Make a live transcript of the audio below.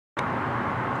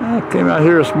I came out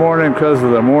here this morning because of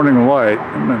the morning light.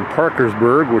 I'm in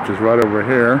Parkersburg, which is right over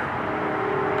here.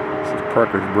 This is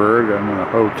Parkersburg. I'm in a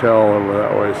hotel over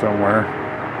that way somewhere.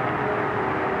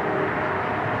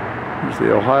 There's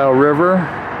the Ohio River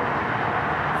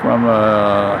from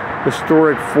a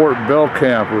historic Fort Bell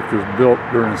Camp, which was built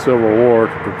during the Civil War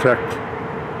to protect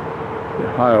the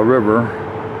Ohio River.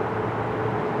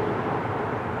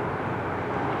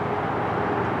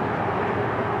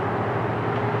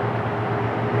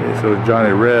 So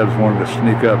Johnny Rebs wanted to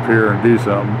sneak up here and do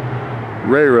something.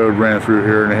 Railroad ran through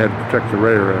here and they had to protect the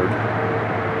railroad.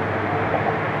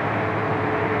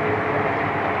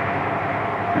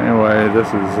 Anyway, this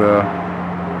is,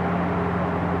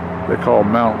 they call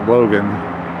Mount Logan.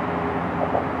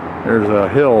 There's a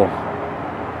hill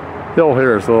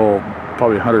here, it's a little,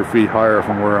 probably 100 feet higher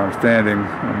from where I'm standing.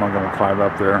 I'm not going to climb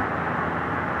up there.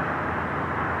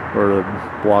 Where the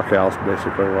blockhouse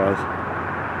basically was.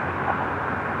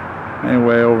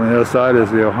 Anyway, over on the other side is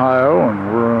the Ohio,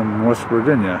 and we're in West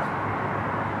Virginia.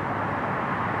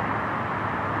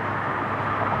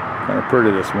 Kind of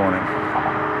pretty this morning.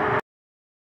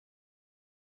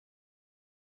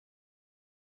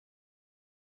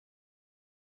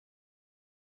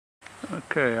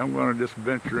 Okay, I'm going to just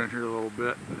venture in here a little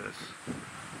bit to this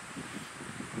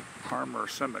Harmer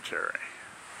Cemetery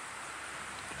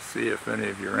to see if any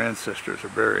of your ancestors are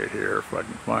buried here, if I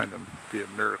can find them. It'd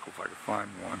be a miracle if I could find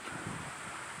one.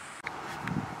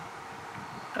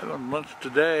 Having lunch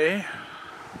today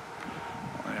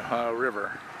on the Ohio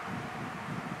River.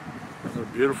 It's a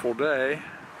beautiful day.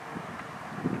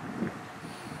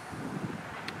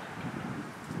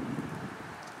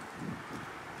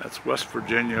 That's West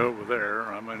Virginia over there.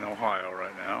 I'm in Ohio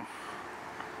right now.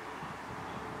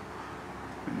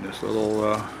 In this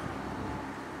little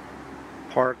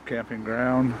park camping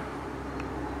ground.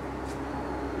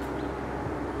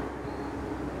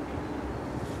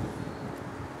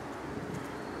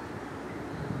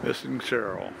 Missing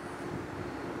Cheryl.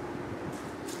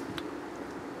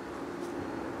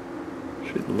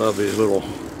 She'd love these little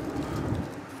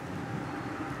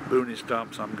boony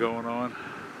stumps I'm going on.